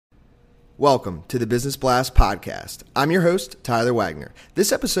Welcome to the Business Blast podcast. I'm your host, Tyler Wagner.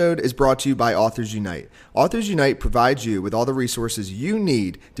 This episode is brought to you by Authors Unite. Authors Unite provides you with all the resources you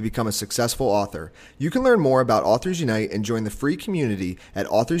need to become a successful author. You can learn more about Authors Unite and join the free community at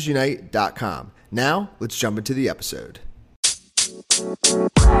authorsunite.com. Now, let's jump into the episode.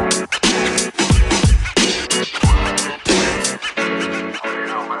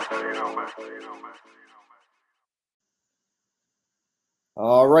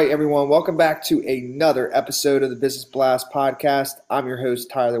 All right, everyone. Welcome back to another episode of the Business Blast podcast. I'm your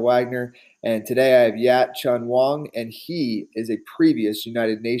host, Tyler Wagner, and today I have Yat Chun Wong, and he is a previous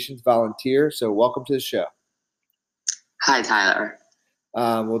United Nations volunteer. So welcome to the show. Hi, Tyler.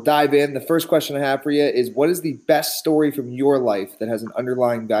 We'll dive in. The first question I have for you is, what is the best story from your life that has an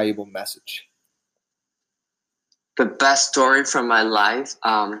underlying valuable message? The best story from my life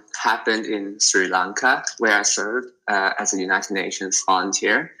happened in Sri Lanka, where I served as a United Nations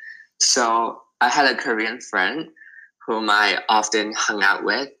volunteer. So I had a Korean friend whom I often hung out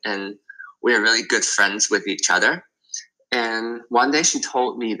with, and we are really good friends with each other. And one day she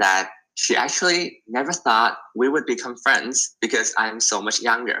told me that she actually never thought we would become friends because I'm so much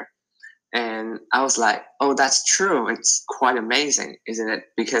younger. And I was like, oh, that's true. It's quite amazing, isn't it?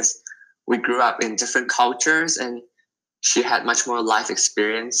 Because we grew up in different cultures and she had much more life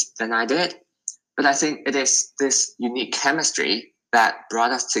experience than I did. But I think it is this unique chemistry that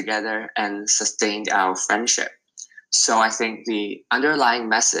brought us together and sustained our friendship. So I think the underlying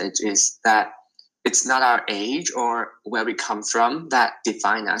message is that it's not our age or where we come from that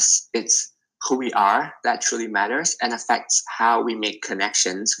define us. It's who we are that truly matters and affects how we make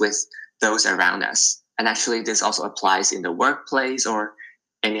connections with those around us. And actually, this also applies in the workplace or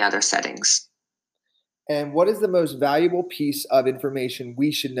any other settings. And what is the most valuable piece of information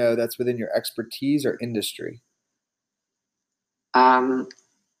we should know that's within your expertise or industry?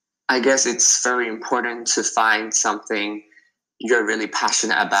 I guess it's very important to find something you're really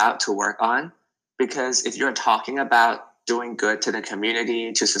passionate about to work on. Because if you're talking about doing good to the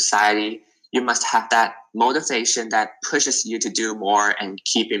community, to society, you must have that motivation that pushes you to do more and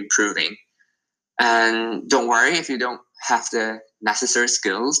keep improving. And don't worry if you don't have the necessary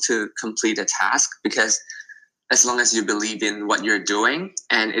skills to complete a task, because as long as you believe in what you're doing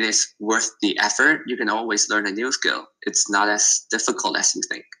and it is worth the effort, you can always learn a new skill. It's not as difficult as you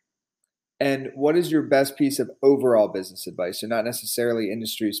think. And what is your best piece of overall business advice, so not necessarily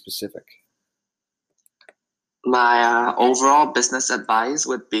industry specific? My overall business advice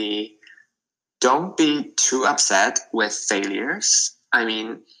would be, don't be too upset with failures. I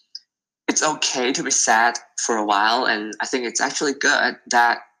mean, it's okay to be sad for a while, and I think it's actually good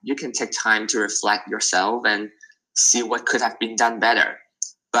that you can take time to reflect yourself and see what could have been done better.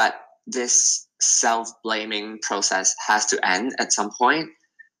 But this self-blaming process has to end at some point.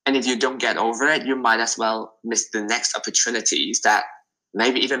 And if you don't get over it, you might as well miss the next opportunities that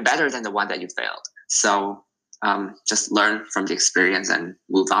may be even better than the one that you failed. So just learn from the experience and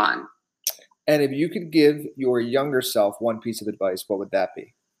move on. And if you could give your younger self one piece of advice, what would that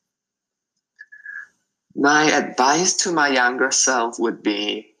be? My advice to my younger self would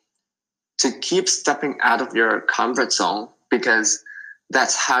be to keep stepping out of your comfort zone, because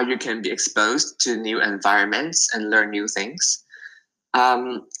that's how you can be exposed to new environments and learn new things.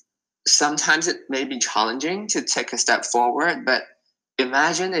 Sometimes it may be challenging to take a step forward, but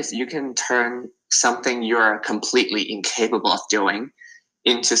imagine if you can turn something you're completely incapable of doing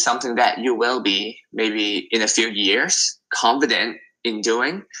into something that you will be, maybe in a few years, confident in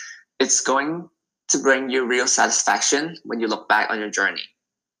doing. It's going to bring you real satisfaction when you look back on your journey.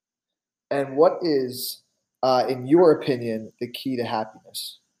 And what is, in your opinion, the key to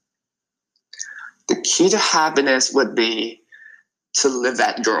happiness? The key to happiness would be to live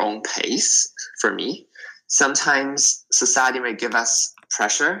at your own pace, for me. Sometimes society may give us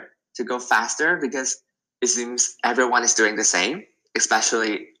pressure to go faster because it seems everyone is doing the same.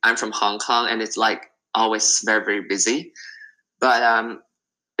 Especially, I'm from Hong Kong and it's like always very, very busy. But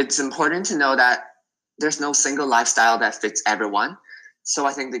it's important to know that there's no single lifestyle that fits everyone. So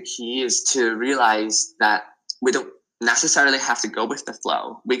I think the key is to realize that we don't necessarily have to go with the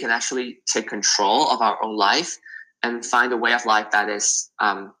flow. We can actually take control of our own life and find a way of life that is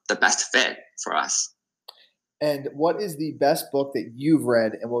the best fit for us. And what is the best book that you've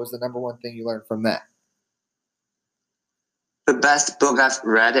read, and what was the number one thing you learned from that? The best book I've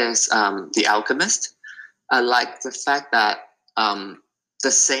read is The Alchemist. I like the fact that the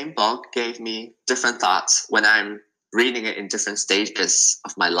same book gave me different thoughts when I'm reading it in different stages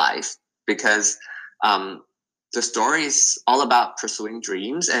of my life, because the story is all about pursuing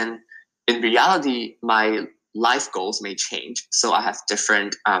dreams, and in reality, my life goals may change. So I have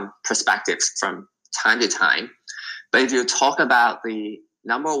different perspectives from time to time. But if you talk about the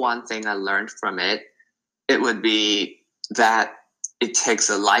number one thing I learned from it, it would be that it takes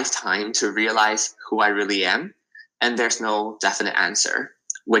a lifetime to realize who I really am. And there's no definite answer,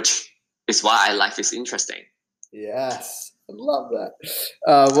 which is why life is interesting. Yes, I love that.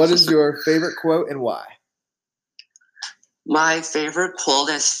 What is your favorite quote and why? My favorite quote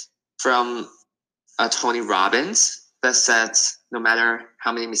is from Tony Robbins that says, no matter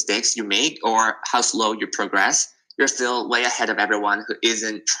how many mistakes you make or how slow you progress, you're still way ahead of everyone who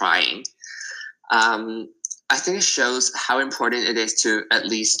isn't trying. I think it shows how important it is to at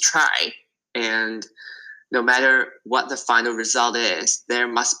least try. And no matter what the final result is, there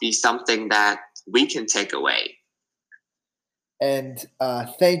must be something that we can take away. And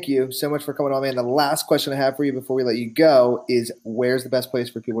thank you so much for coming on, man. The last question I have for you before we let you go is, where's the best place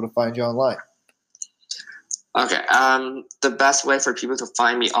for people to find you online? Okay. The best way for people to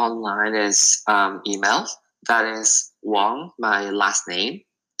find me online is email. That is Wang, my last name,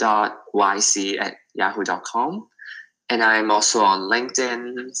 .yc@yahoo.com. And I'm also on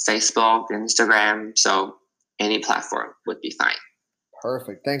LinkedIn, Facebook, Instagram. So any platform would be fine.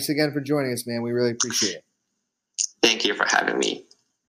 Perfect. Thanks again for joining us, man. We really appreciate it. Thank you for having me.